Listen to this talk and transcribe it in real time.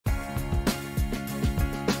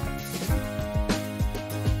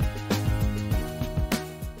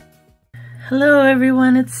Hello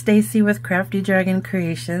everyone, it's Stacy with Crafty Dragon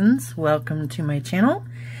Creations. Welcome to my channel.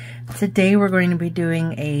 Today we're going to be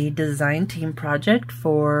doing a design team project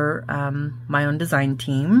for my own design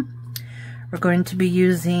team. We're going to be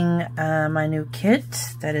using my new kit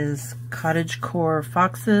that is Cottagecore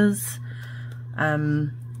Foxes.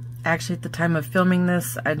 Actually, at the time of filming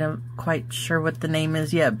this, I'm not quite sure what the name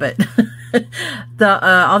is yet, but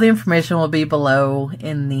all the information will be below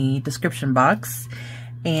in the description box.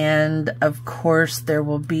 And of course, there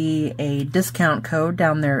will be a discount code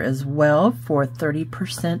down there as well for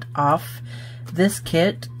 30% off this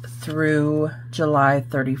kit through July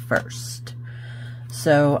 31st.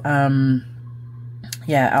 So,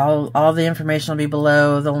 yeah, all the information will be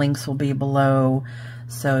below. The links will be below.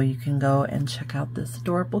 So you can go and check out this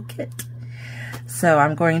adorable kit. So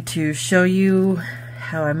I'm going to show you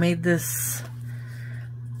how I made this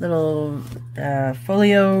little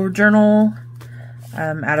folio journal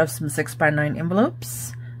out of some 6x9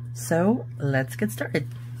 envelopes. So let's get started.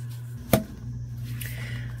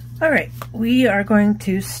 Alright, we are going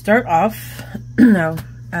to start off. Now,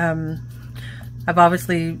 I've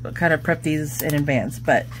obviously kind of prepped these in advance,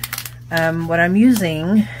 but what I'm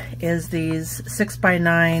using is these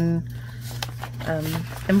 6x9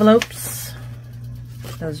 envelopes,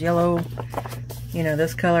 those yellow, you know,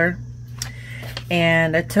 this color,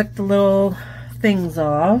 and I took the little things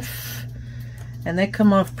off. And they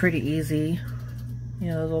come off pretty easy, you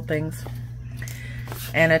know, those little things.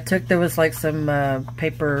 And there was like some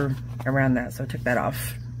paper around that, so I took that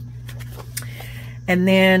off. And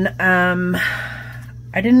then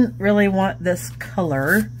I didn't really want this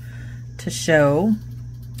color to show.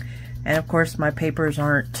 And of course my papers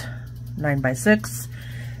aren't 9x6.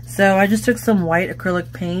 So I just took some white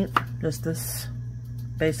acrylic paint, just this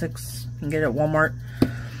basics you can get at Walmart.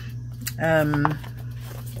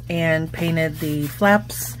 And painted the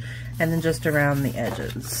flaps and then just around the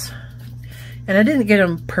edges. And I didn't get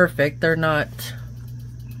them perfect. They're not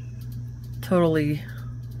totally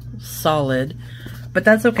solid, but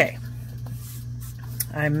that's okay.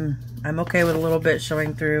 I'm okay with a little bit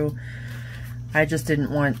showing through. I just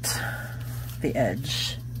didn't want the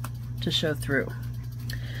edge to show through.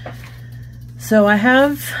 So I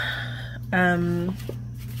have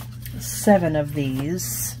 7 of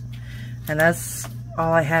these, and that's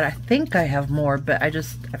all I had. I think I have more, but I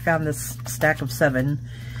found this stack of 7.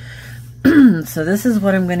 So this is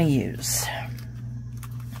what I'm going to use.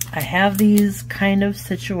 I have these kind of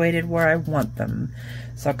situated where I want them,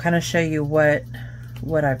 so I'll kind of show you what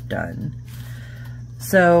I've done.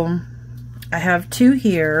 So I have 2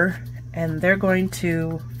 here, and they're going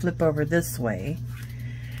to flip over this way,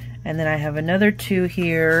 and then I have another 2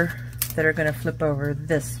 here that are going to flip over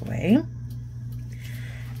this way,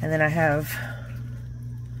 and then I have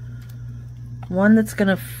one that's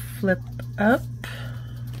gonna flip up.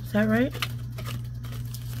 Is that right?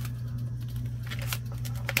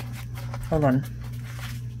 Hold on.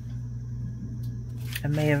 I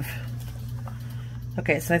may have...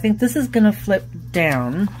 Okay, so I think this is gonna flip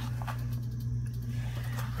down.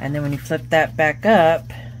 And then when you flip that back up,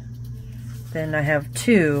 then I have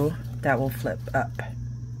 2 that will flip up.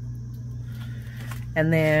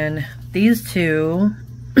 And then these 2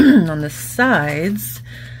 on the sides,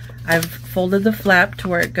 I've folded the flap to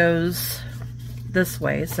where it goes this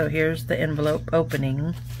way. So here's the envelope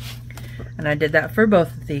opening. And I did that for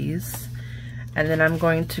both of these. And then I'm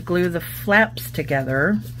going to glue the flaps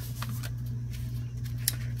together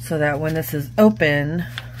so that when this is open,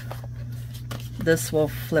 this will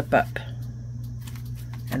flip up.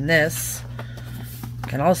 And this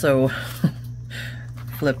can also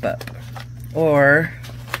flip up. Or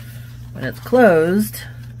when it's closed,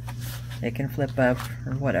 it can flip up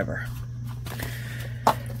or whatever.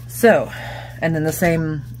 So, and then the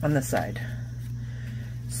same on this side.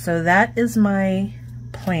 So that is my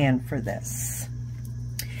plan for this.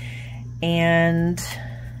 And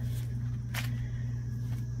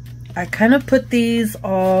I kind of put these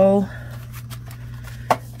all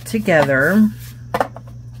together.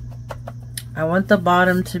 I want the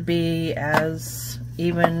bottom to be as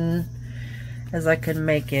even as I can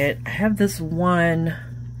make it. I have this one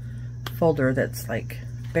folder that's like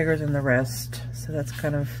bigger than the rest, so that's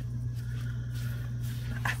kind of,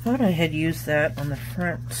 I thought I had used that on the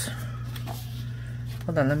front.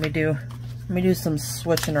 Hold on, let me do some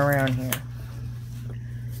switching around here.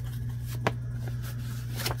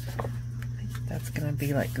 I think that's gonna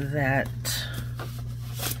be like that.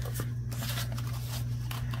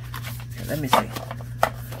 Okay, let me see.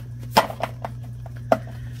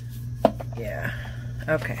 Yeah,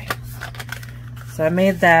 okay. So I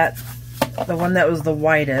made that the one that was the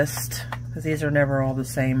widest, because these are never all the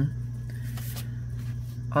same.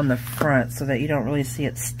 on the front so that you don't really see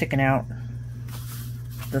it sticking out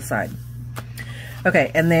the side.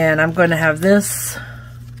 Okay, and then I'm going to have this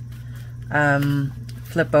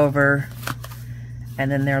flip over,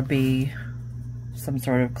 and then there'll be some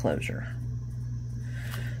sort of closure.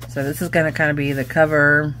 So this is going to kind of be the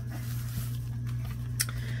cover,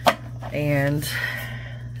 and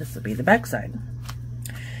this will be the back side.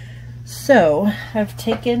 So I've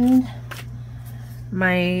taken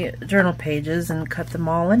my journal pages and cut them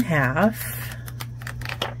all in half,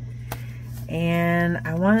 and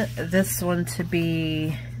I want this one to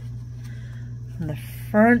be in the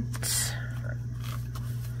front,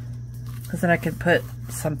 because then I could put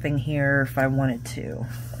something here if I wanted to.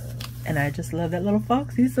 And I just love that little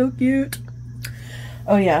fox. He's so cute.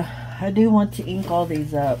 Oh yeah, I do want to ink all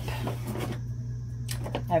these up.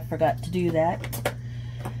 I forgot to do that.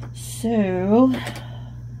 So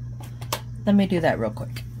let me do that real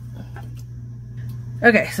quick.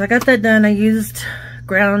 Okay, so I got that done. I used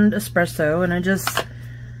ground espresso, and I just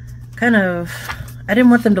kind of, I didn't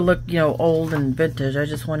want them to look, you know, old and vintage. I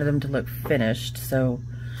just wanted them to look finished. So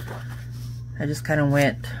I just kind of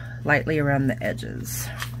went lightly around the edges.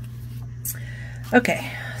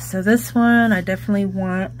 Okay, so this one I definitely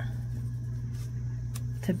want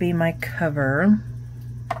to be my cover.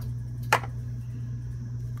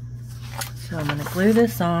 So I'm going to glue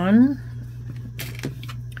this on.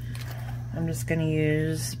 I'm just going to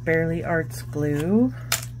use Barely Arts glue,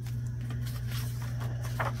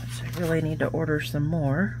 which I really need to order some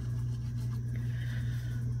more.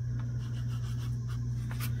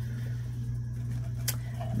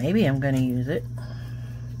 Maybe I'm going to use it.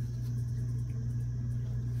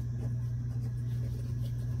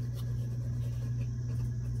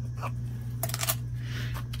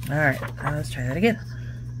 Alright, now let's try that again.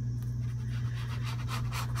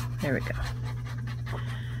 There we go.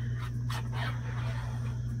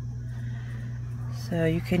 So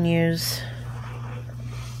you can use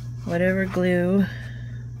whatever glue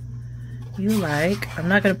you like. I'm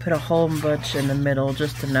not going to put a whole bunch in the middle,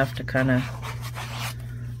 just enough to kind of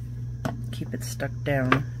keep it stuck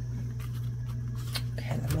down.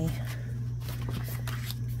 Okay, let me...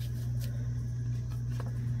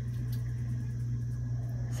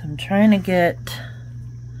 So I'm trying to get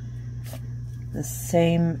the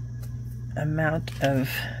same amount of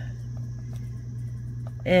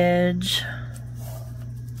edge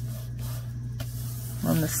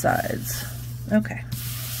on the sides. Okay.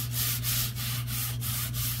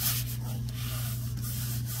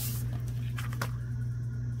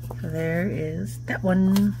 So there is that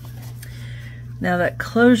one. Now that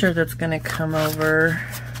closure that's going to come over,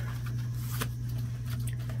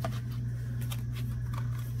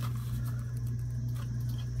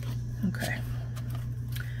 okay,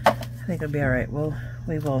 I think it'll be all right.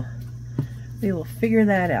 We will figure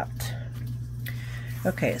that out.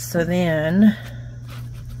 Okay, so then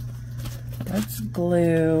let's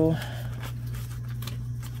glue.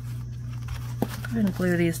 Go ahead and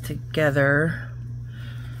glue these together.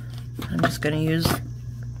 I'm just going to use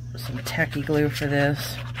some tacky glue for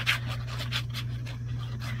this.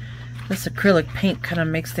 This acrylic paint kind of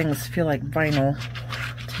makes things feel like vinyl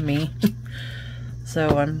to me.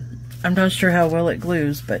 So I'm not sure how well it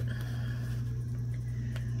glues, but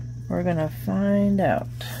we're gonna find out.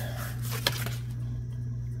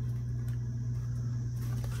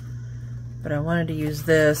 But I wanted to use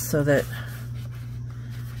this so that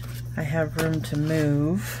I have room to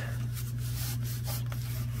move.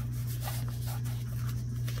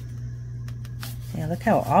 Yeah, look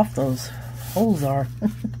how off those holes are.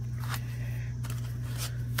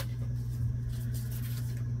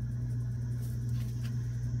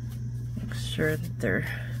 Make sure that they're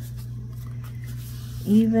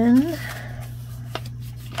even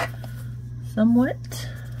somewhat.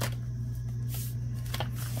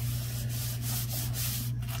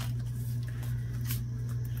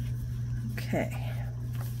 Okay.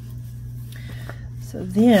 So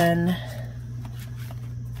then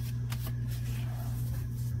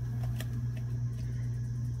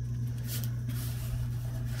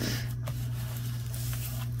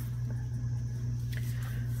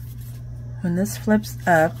when this flips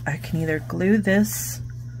up, I can either glue this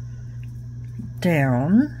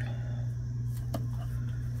down,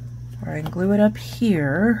 or I can glue it up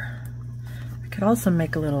here. I could also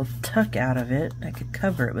make a little tuck out of it. I could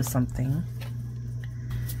cover it with something.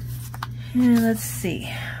 And let's see,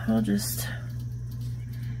 I'll just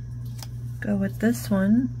go with this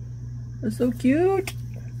one. It's so cute.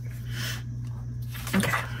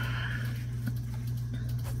 Okay.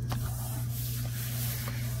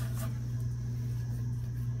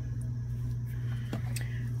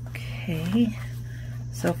 Okay,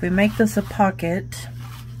 So if we make this a pocket,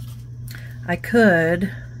 I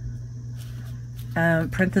could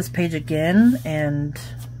print this page again and,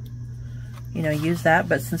 you know, use that,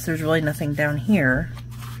 but since there's really nothing down here,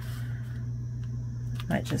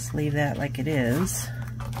 I might just leave that like it is,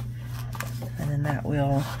 and then that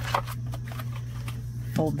will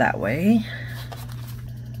fold that way.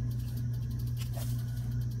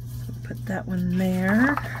 So put that one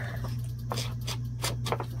there.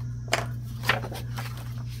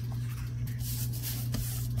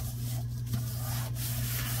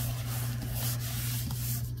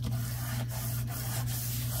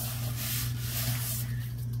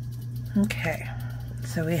 Okay,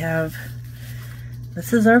 so we have,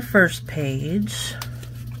 this is our first page,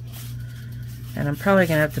 and I'm probably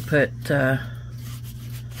gonna have to put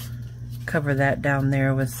cover that down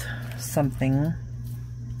there with something.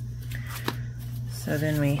 So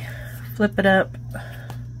then we flip it up.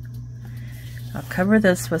 I'll cover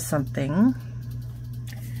this with something,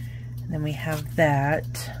 and then we have that.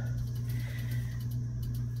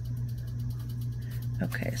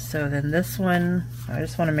 Okay, so then this one, I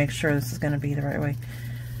just want to make sure this is going to be the right way.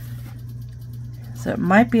 So it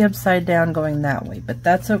might be upside down going that way, but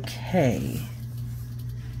that's okay,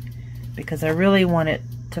 because I really want it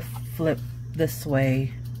to flip this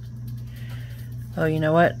way. Oh, you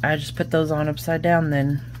know what? I just put those on upside down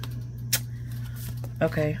then.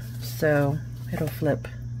 Okay, so it'll flip.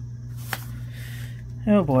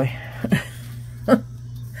 Oh boy.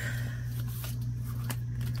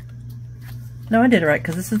 No, I did it right,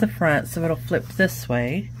 because this is the front, so it'll flip this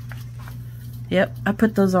way. Yep, I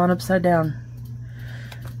put those on upside down.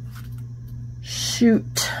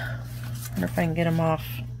 Shoot. I wonder if I can get them off.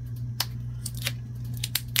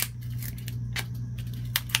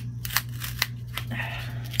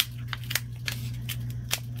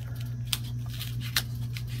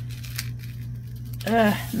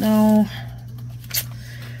 No.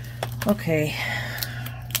 Okay.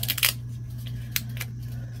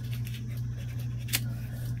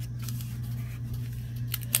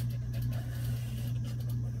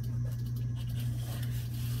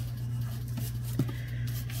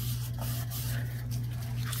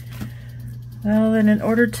 Well, then in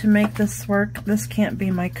order to make this work, this can't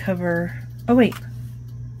be my cover. Oh, wait.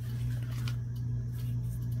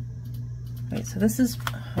 Wait, so this is,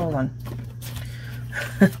 hold on.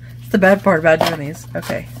 It's the bad part about doing these.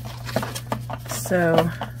 Okay. So,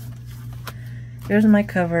 here's my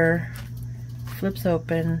cover. Flips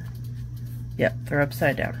open. Yep, they're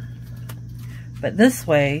upside down. But this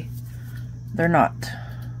way, they're not.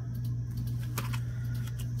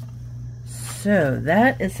 So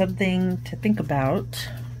that is something to think about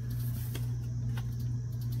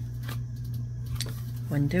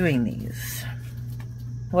when doing these.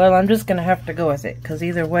 Well, I'm just gonna have to go with it, because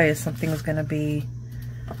either way something's gonna be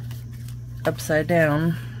upside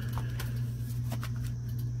down.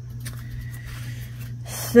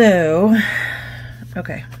 So,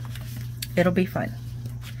 okay, it'll be fine.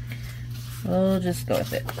 We'll just go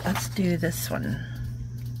with it. Let's do this one.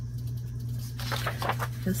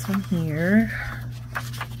 This one here.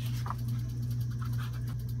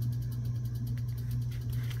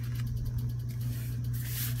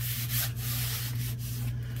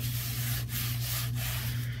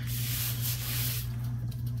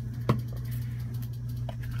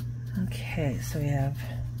 Okay, so we have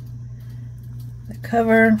the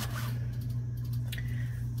cover.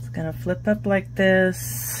 It's gonna flip up like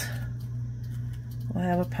this. We'll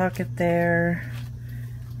have a pocket there.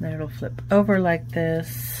 Then it'll flip over like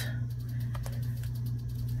this,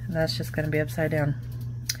 and that's just going to be upside down.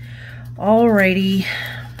 Alrighty,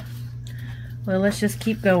 well, let's just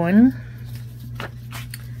keep going.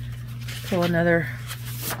 Pull another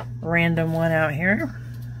random one out here.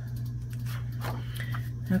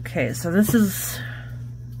 Okay, so this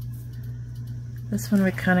one we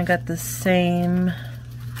kind of got the same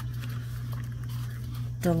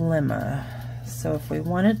dilemma. So if we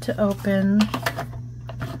wanted to open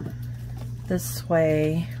this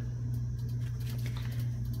way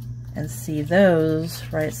and see those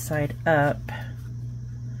right side up,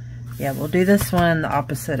 yeah, we'll do this one the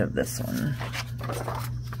opposite of this one.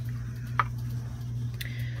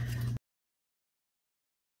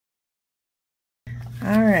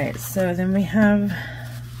 Alright, so then we have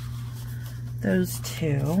those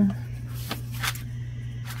two,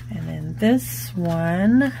 and then this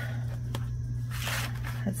one,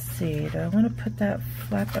 let's see, do I want to put that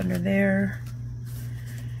flap under there?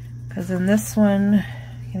 Because then this one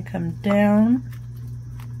can come down.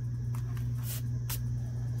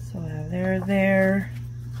 So we'll have there,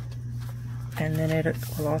 and then it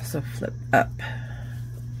will also flip up.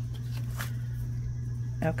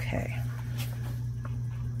 Okay.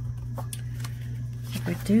 If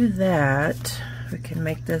we do that, we can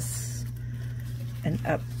make this an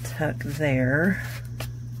up tuck there.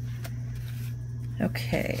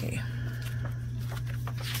 Okay.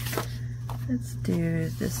 Let's do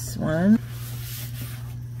this one.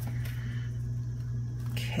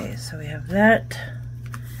 Okay, so we have that.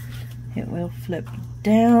 It will flip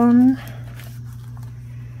down.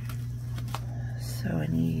 So I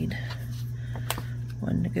need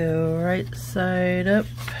one to go right side up.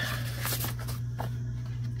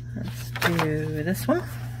 Let's do this one.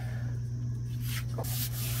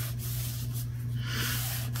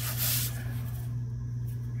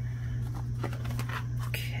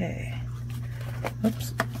 Okay.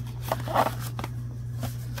 Oops.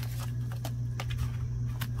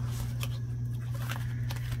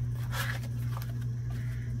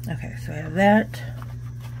 Okay, so I have that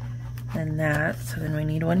and that. So then we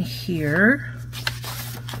need one here.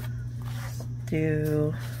 Let's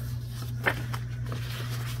do,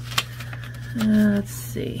 let's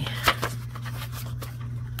see.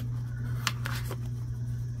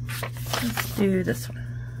 Let's do this one.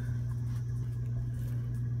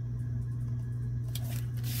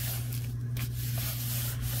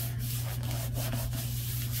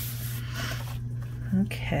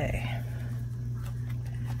 Okay.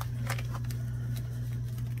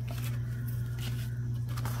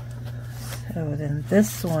 So then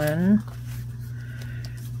this one,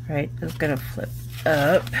 right, is gonna flip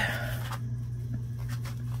up.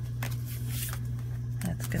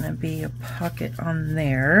 That's gonna be a pocket on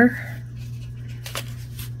there.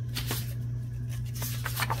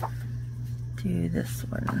 Do this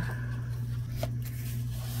one.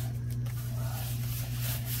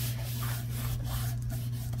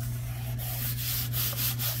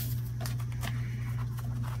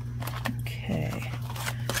 Okay.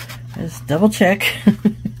 Just double check.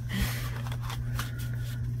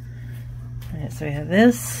 Alright, so we have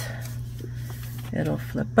this. It'll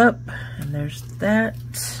flip up, and there's that.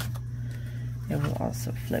 It will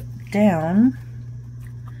also flip down,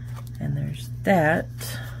 and there's that.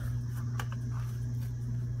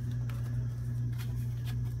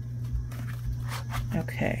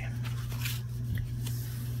 Okay.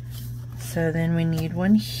 So then we need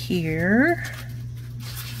one here.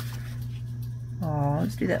 Oh,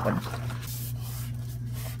 let's do that one.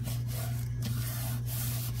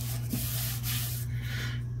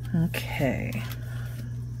 Okay.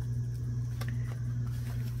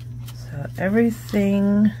 So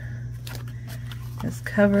everything is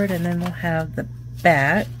covered, and then we'll have the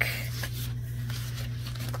back.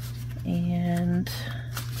 And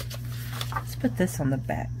let's put this on the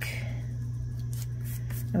back.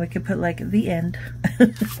 And we could put like the end.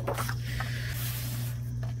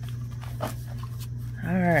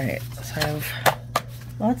 Alright, so I have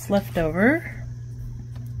lots left over.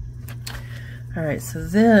 Alright, so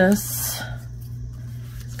this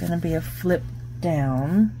is going to be a flip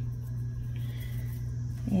down.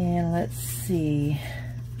 And let's see.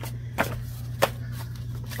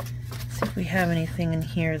 See if we have anything in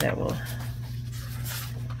here that will... I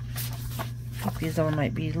think these all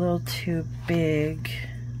might be a little too big.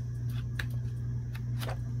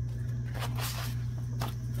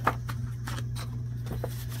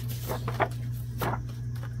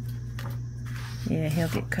 Yeah, he'll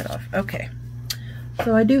get cut off. Okay.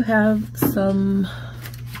 So I do have some...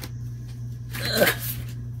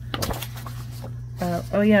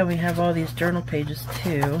 oh yeah, we have all these journal pages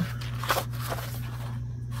too.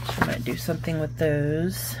 I might do something with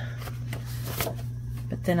those.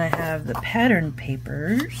 But then I have the pattern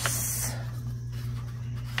papers.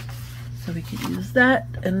 So we could use that.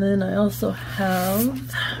 And then I also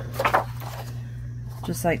have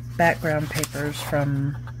just like background papers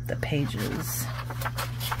from the pages.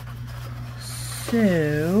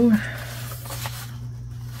 So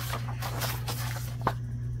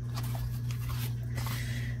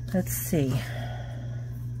let's see.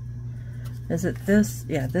 Is it this?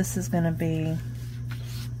 Yeah, this is going to be...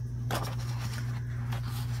 So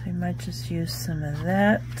I might just use some of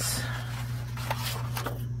that.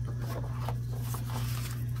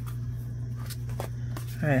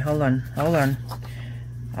 Alright, hold on.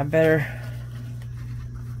 I better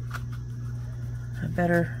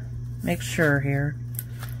make sure here.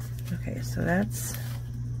 Okay, so that's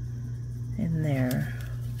in there.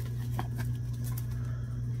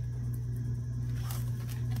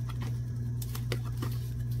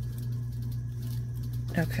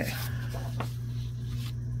 Okay.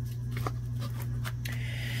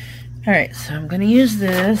 Alright, so I'm going to use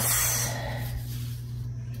this.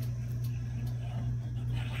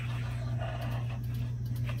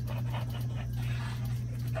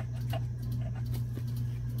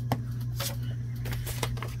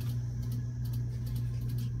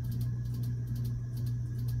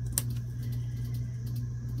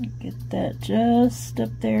 Get that just up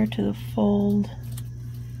there to the fold.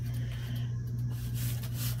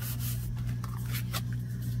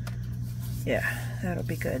 Yeah, that'll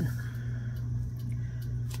be good.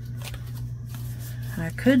 I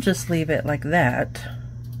could just leave it like that,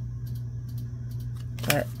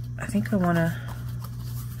 but I think I want to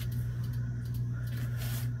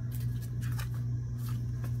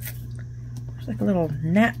there's like a little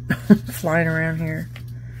gnat flying around here.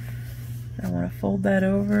 I want to fold that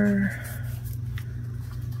over.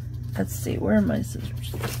 Let's see, where are my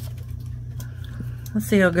scissors? Let's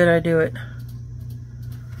see how good I do it.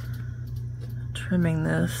 Trimming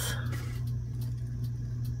this.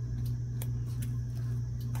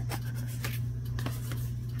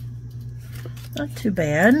 Not too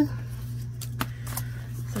bad.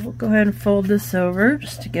 So we'll go ahead and fold this over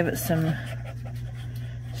just to give it some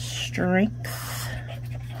strength.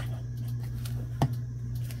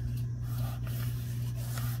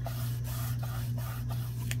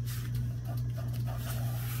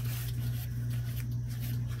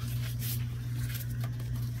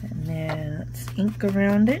 And then let's ink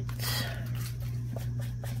around it.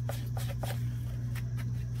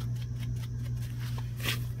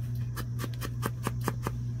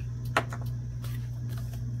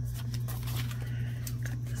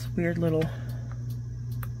 Weird little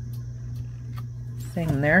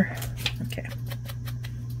thing there. Okay.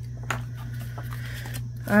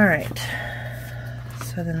 All right.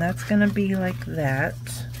 So then that's going to be like that.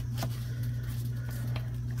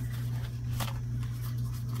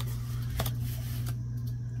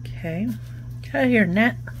 Okay. Get out of here,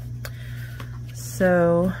 Nat.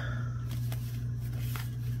 So,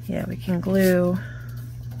 yeah, we can glue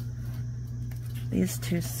these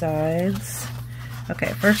two sides.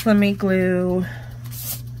 Okay, first let me glue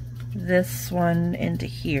this one into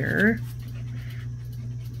here.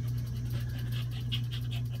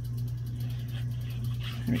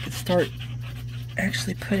 And we can start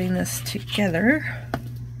actually putting this together.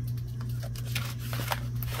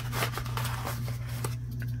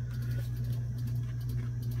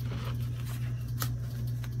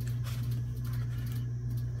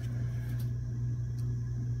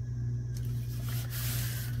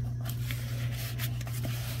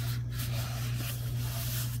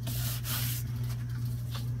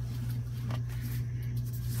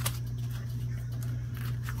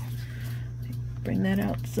 Bring that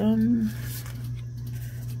out some.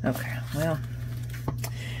 Okay, well,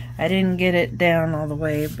 I didn't get it down all the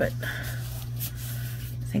way, but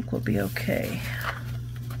I think we'll be okay.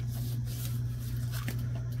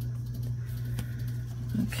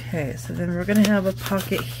 Okay, so then we're going to have a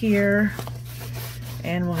pocket here,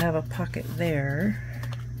 and we'll have a pocket there.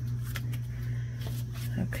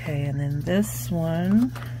 Okay, and then this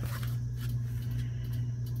one,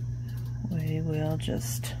 we will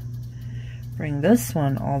just bring this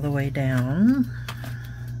one all the way down.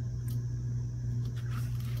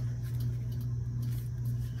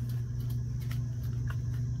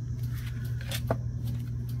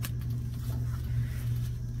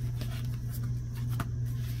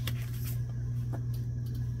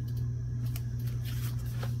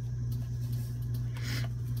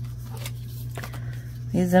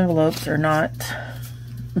 These envelopes are not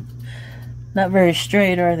very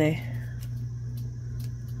straight, are they?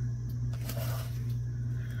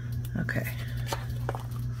 Okay,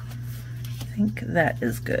 I think that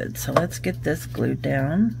is good. So let's get this glued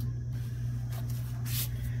down.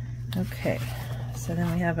 Okay, so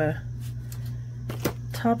then we have a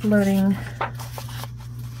top loading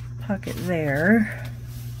pocket there.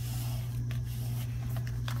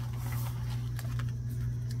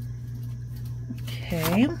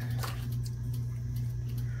 Okay,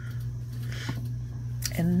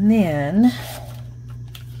 and then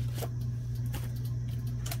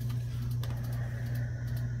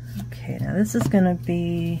okay, now this is going to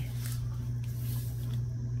be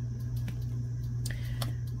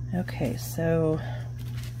okay, so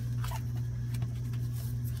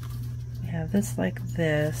we have this like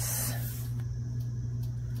this.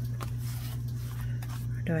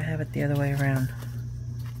 Or do I have it the other way around?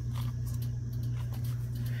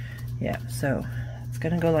 Yeah, so it's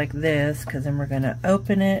going to go like this, because then we're going to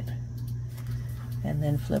open it and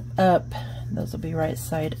then flip up. Those will be right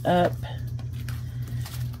side up.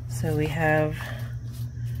 So we have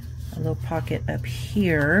a little pocket up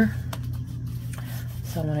here.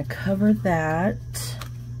 So I'm going to cover that.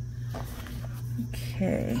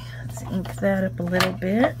 Okay, let's ink that up a little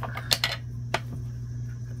bit.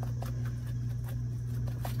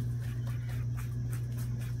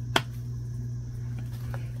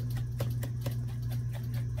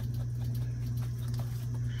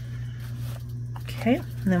 Okay,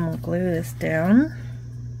 and then we'll glue this down.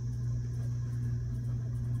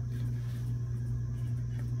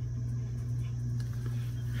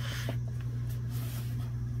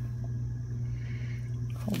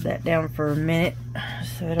 Hold that down for a minute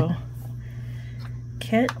so it'll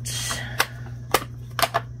catch.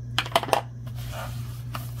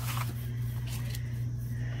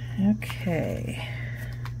 Okay.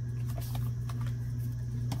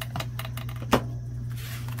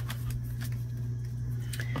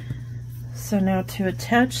 So now to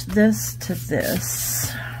attach this to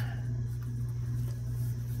this, I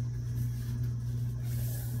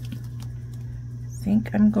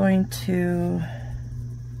think I'm going to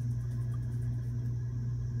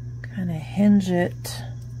kind of hinge it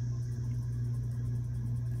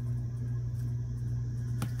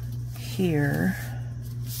here.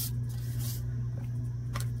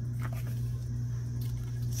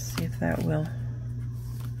 See if that will.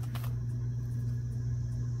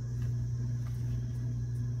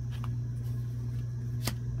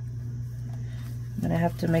 I'm gonna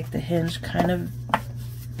have to make the hinge kind of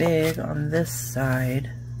big on this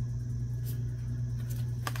side.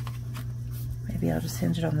 Maybe I'll just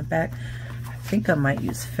hinge it on the back. I think I might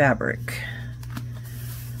use fabric.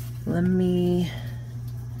 Let me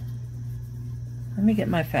get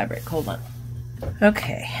my fabric. Hold on.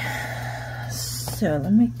 Okay. So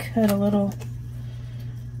let me cut a little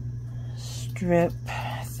strip.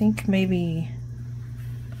 I think maybe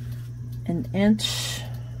an inch.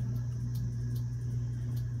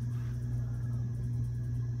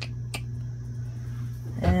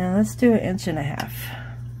 And let's do 1.5 inches.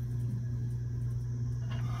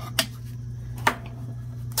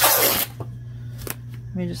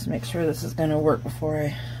 Let me just make sure this is going to work before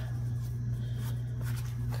I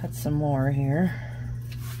cut some more here.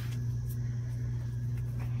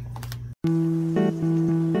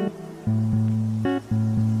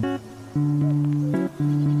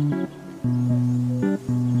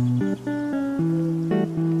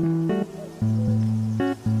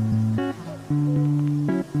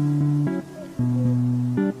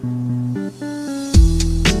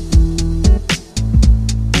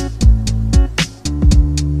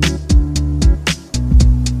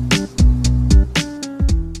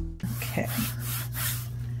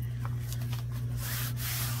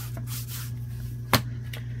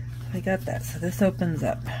 Got that. So this opens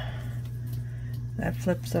up. That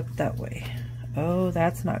flips up that way. Oh,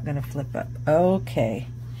 that's not going to flip up. Okay.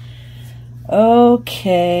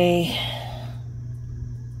 Okay.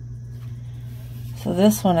 So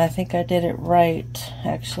this one, I think I did it right,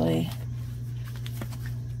 actually.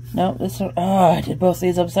 Nope, this one. Oh, I did both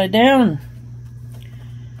these upside down.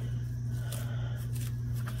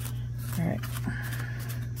 All right. I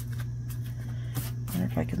wonder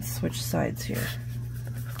if I can switch sides here.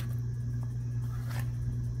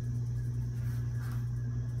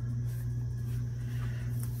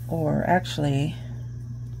 Or actually,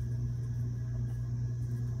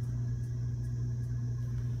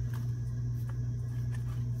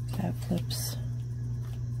 that flips.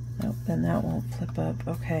 Nope, then that won't flip up.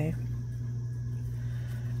 Okay.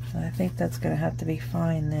 I think that's going to have to be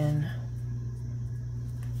fine then.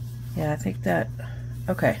 Yeah, I think that,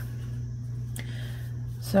 okay.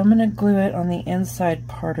 So I'm going to glue it on the inside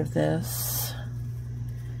part of this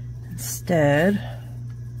instead.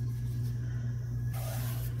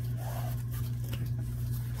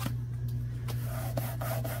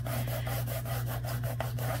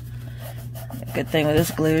 Good thing with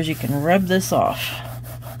this glue is you can rub this off.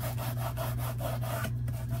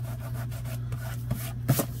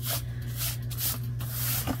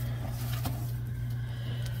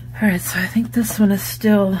 Alright, so I think this one is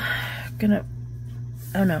still gonna,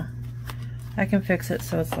 oh no, I can fix it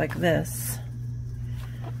so it's like this.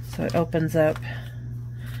 So it opens up.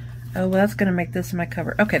 Oh, well, that's gonna make this my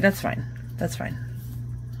cover. Okay, that's fine. That's fine.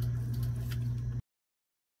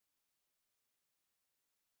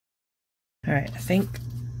 All right, I think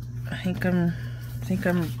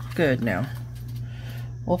I'm good now.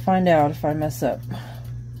 We'll find out if I mess up.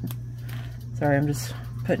 Sorry, I'm just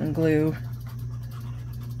putting glue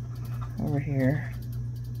over here.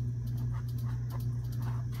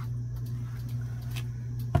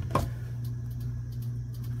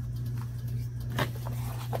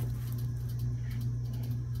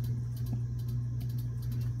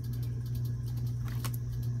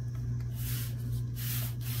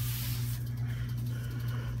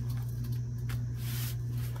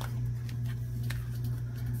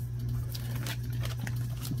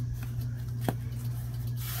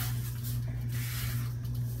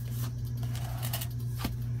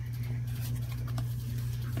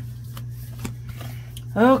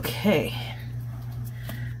 Okay,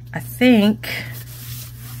 I think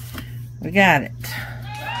we got it.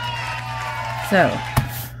 So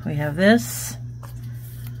we have this.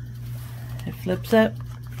 It flips up.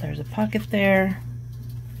 There's a pocket there.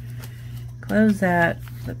 Close that.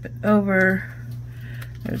 Flip it over.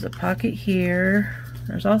 There's a pocket here.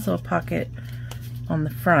 There's also a pocket on the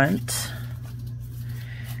front.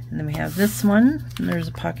 And then we have this one. And there's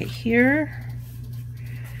a pocket here.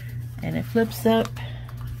 And it flips up.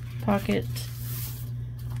 Pocket.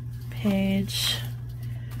 Page.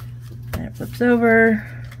 And it flips over.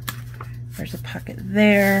 There's a pocket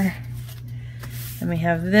there. And we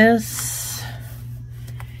have this.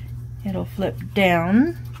 It'll flip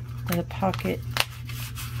down. There's a pocket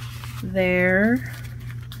there.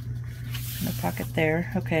 And a pocket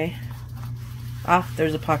there. Okay. Ah,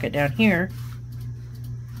 there's a pocket down here.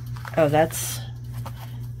 Oh, that's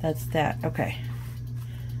that. Okay.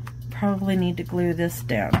 Probably need to glue this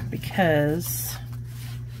down because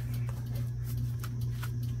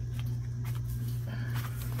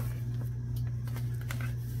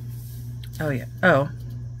oh yeah. Oh.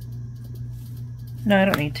 No, I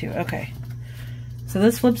don't need to. Okay. So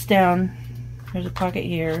this flips down. There's a pocket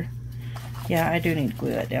here. Yeah, I do need to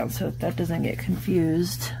glue that down so that doesn't get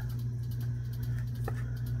confused.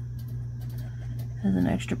 There's an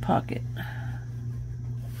extra pocket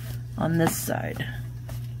on this side.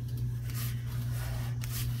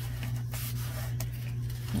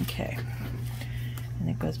 Okay. And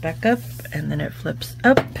it goes back up and then it flips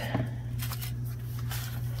up.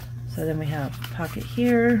 So then we have a pocket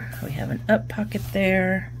here, we have an up pocket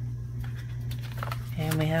there,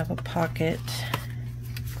 and we have a pocket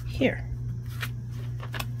here.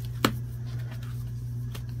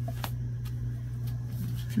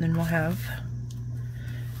 And then we'll have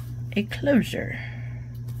a closure.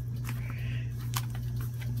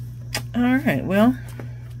 Alright, well,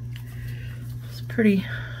 it's pretty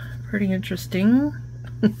interesting.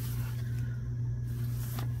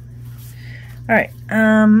 Alright,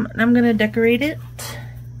 I'm gonna decorate it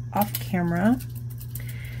off camera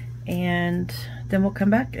and then we'll come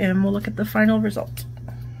back and we'll look at the final result.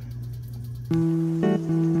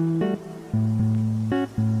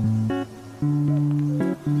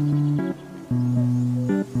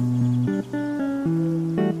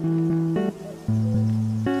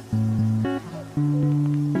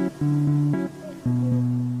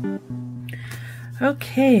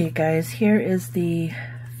 Okay guys, here is the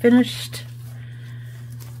finished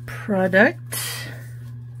product.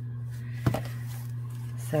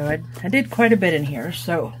 So I did quite a bit in here,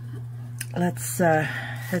 so let's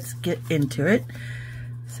get into it.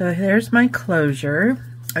 So there's my closure.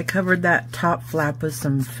 I covered that top flap with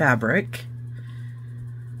some fabric,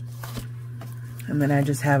 and then I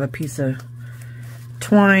just have a piece of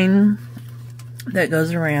twine that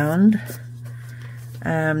goes around.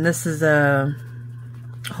 This is a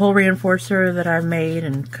hole reinforcer that I made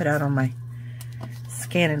and cut out on my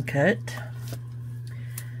Scan and Cut.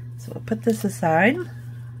 So we'll put this aside.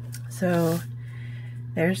 So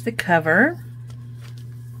there's the cover,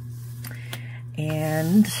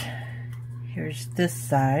 and here's this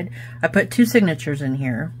side. I put 2 signatures in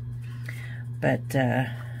here, but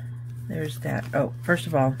there's that. Oh, first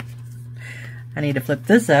of all, I need to flip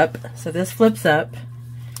this up. So this flips up,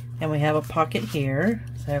 and we have a pocket here.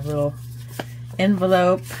 So I have a little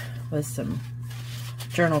envelope with some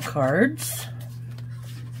journal cards.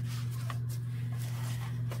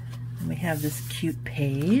 And we have this cute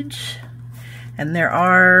page, and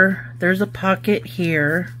there's a pocket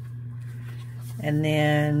here, and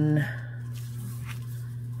then,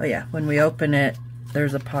 oh yeah, when we open it,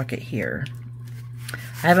 there's a pocket here.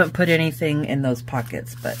 I haven't put anything in those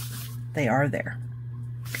pockets, but they are there.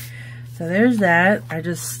 So there's that. I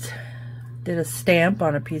just did a stamp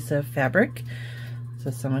on a piece of fabric so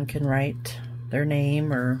someone can write their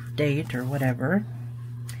name or date or whatever.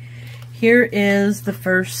 Here is the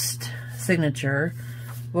first signature.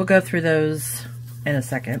 We'll go through those in a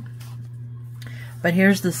second. But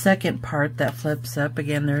here's the second part that flips up.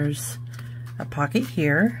 Again, there's a pocket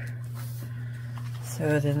here.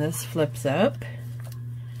 So then this flips up.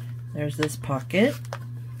 There's this pocket.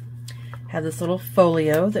 Have this little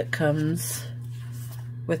folio that comes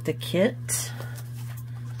with the kit.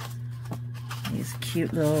 These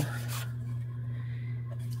cute little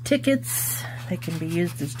tickets. They can be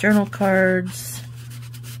used as journal cards.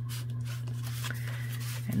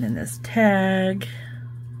 And then this tag.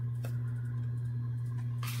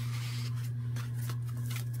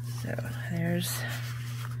 So there's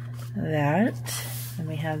that. And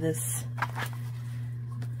we have this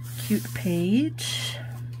cute page.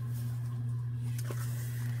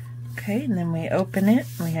 Okay, and then we open it.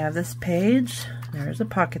 We have this page. There's a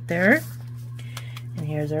pocket there. And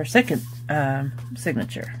here's our second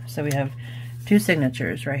signature. So we have 2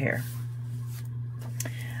 signatures right here.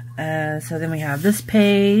 So then we have this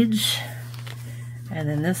page, and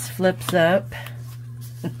then this flips up.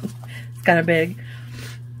 It's kind of big.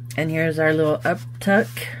 And here's our little up tuck.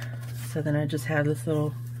 So then I just have this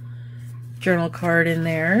little journal card in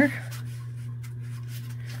there.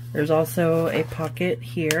 There's also a pocket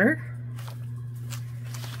here.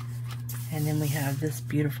 And then we have this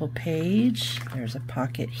beautiful page. There's a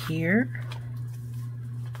pocket here.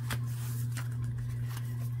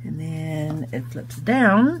 And then it flips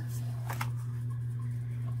down.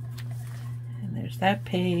 And there's that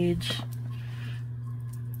page.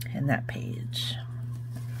 And that page.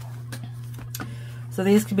 So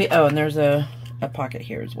these can be, oh, and there's a pocket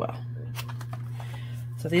here as well.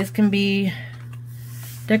 So these can be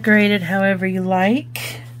decorated however you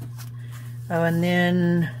like. Oh, and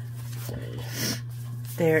then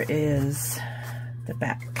there is the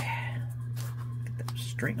back. Get that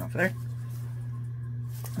string off there.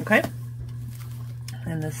 Okay.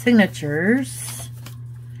 And the signatures.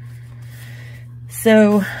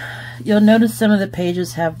 So you'll notice some of the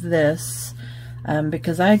pages have this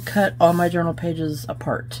because I cut all my journal pages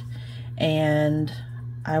apart, and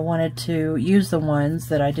I wanted to use the ones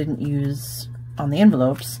that I didn't use on the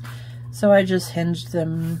envelopes, so I just hinged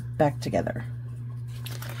them back together.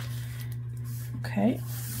 Okay,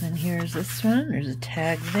 and here's this one. There's a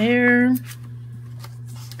tag there. And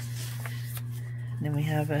then we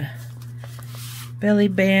have a belly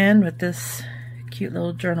band with this cute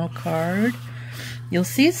little journal card. You'll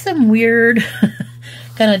see some weird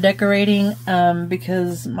kind of decorating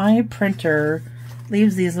because my printer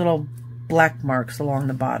leaves these little black marks along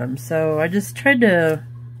the bottom. So I just tried to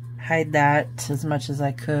hide that as much as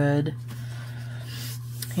I could.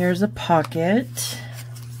 Here's a pocket.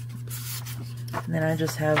 And then I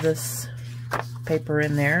just have this paper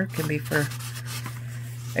in there. It can be for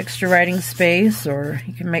extra writing space, or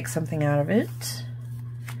you can make something out of it.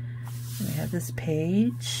 And we have this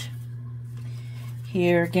page.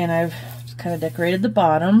 Here again, I've just kind of decorated the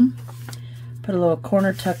bottom. Put a little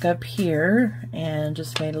corner tuck up here and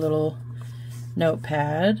just made a little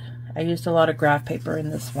notepad. I used a lot of graph paper in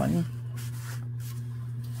this one.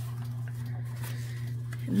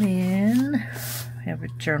 And then we have a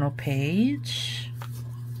journal page.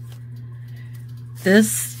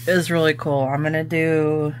 This is really cool. I'm going to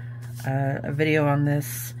do a video on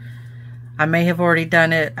this. I may have already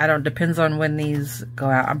done it. I don't, depends on when these go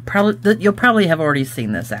out. You'll probably have already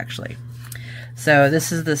seen this actually. So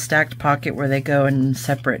this is the stacked pocket where they go in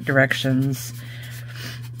separate directions.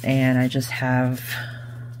 And I just have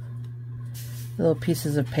little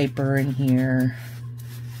pieces of paper in here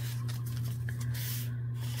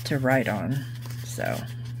to write on. So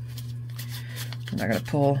I'm not going to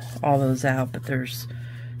pull all those out, but there's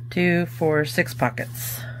 2, 4, 6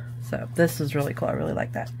 pockets. So this is really cool. I really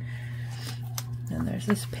like that. And there's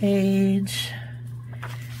this page.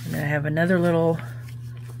 And then I have another little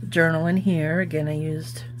journal in here. Again, I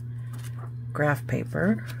used graph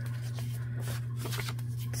paper.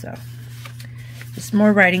 So just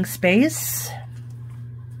more writing space.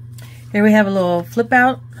 Here we have a little flip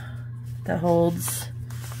out that holds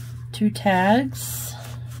 2 tags.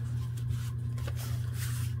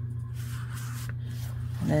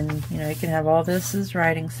 And then, you know, you can have all this as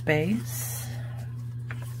writing space.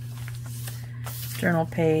 Journal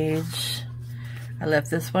page. I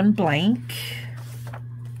left this one blank.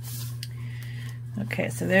 Okay,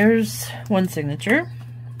 so there's one signature.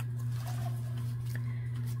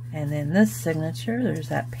 And then this signature, there's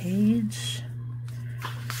that page.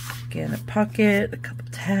 Again, a pocket, a couple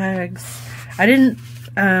tags. I didn't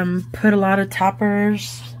put a lot of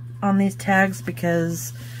toppers on these tags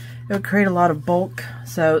because it would create a lot of bulk.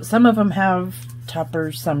 So some of them have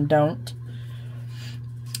toppers, some don't.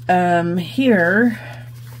 Here,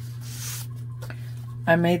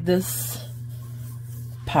 I made this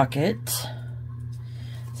pocket.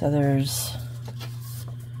 So there's,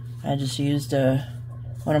 I just used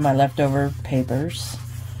one of my leftover papers.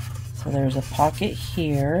 So there's a pocket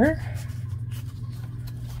here.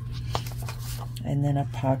 And then a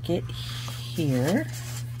pocket here.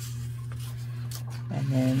 And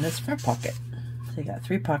then this front pocket. So you got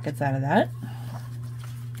 3 pockets out of that.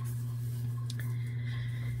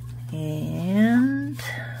 And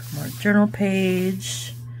more journal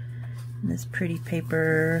page. And this pretty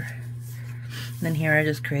paper. And then here I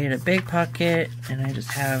just created a big pocket, and I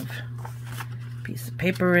just have a piece of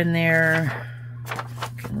paper in there.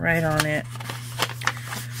 You can write on it.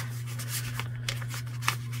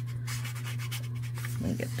 Let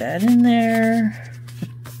me get that in there.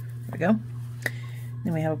 There we go.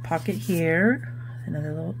 Then we have a pocket here,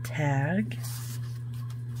 another little tag.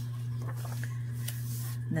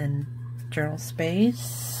 And then journal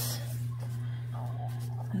space.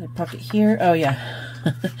 Another pocket here. Oh yeah.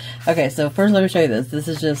 Okay, so first let me show you this. This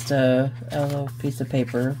is just a little piece of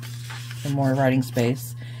paper for more writing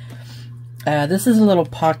space. This is a little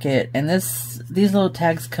pocket, and these little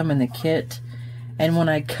tags come in the kit. And when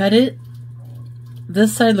I cut it,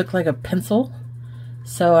 this side looked like a pencil.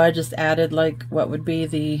 So I just added like what would be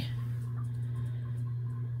the,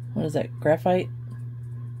 what is that, graphite?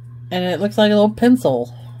 And it looks like a little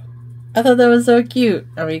pencil. I thought that was so cute.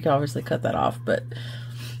 I mean, you can obviously cut that off, but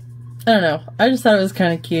I don't know. I just thought it was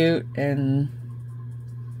kind of cute, and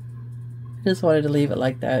just wanted to leave it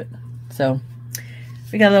like that. So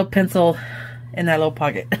we got a little pencil in that little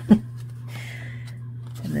pocket. And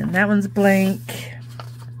then that one's blank.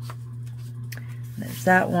 There's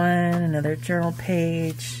that one, another journal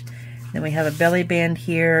page. Then we have a belly band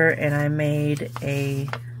here, and I made a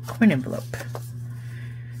coin envelope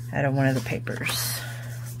out of one of the papers.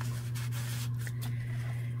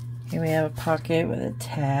 Here we have a pocket with a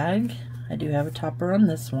tag. I do have a topper on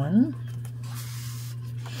this one.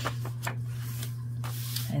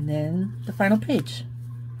 And then the final page.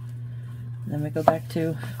 And then we go back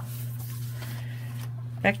to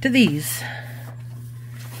these.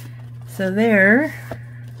 So there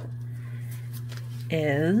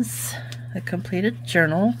is a completed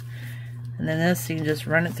journal. And then this, you can just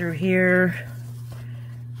run it through here,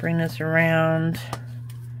 bring this around.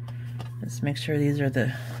 Just make sure these are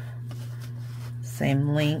the same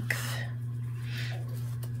length,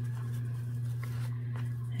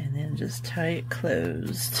 and then just tie it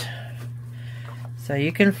closed. So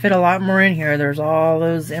you can fit a lot more in here. There's all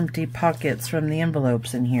those empty pockets from the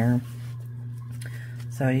envelopes in here,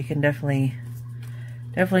 so you can definitely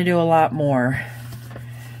do a lot more.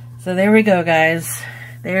 So there we go, guys.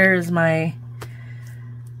 There's my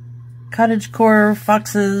Cottagecore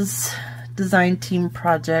Foxes design team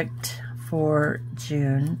project for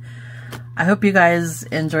June. I hope you guys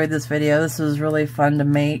enjoyed this video. This was really fun to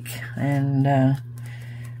make and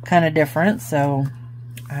kind of different, so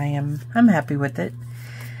I'm happy with it.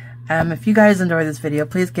 If you guys enjoyed this video,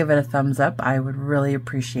 please give it a thumbs up. I would really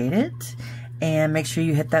appreciate it. And make sure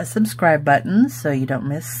you hit that subscribe button so you don't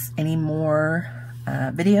miss any more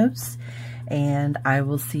videos. And I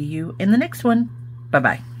will see you in the next one.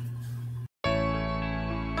 Bye-bye.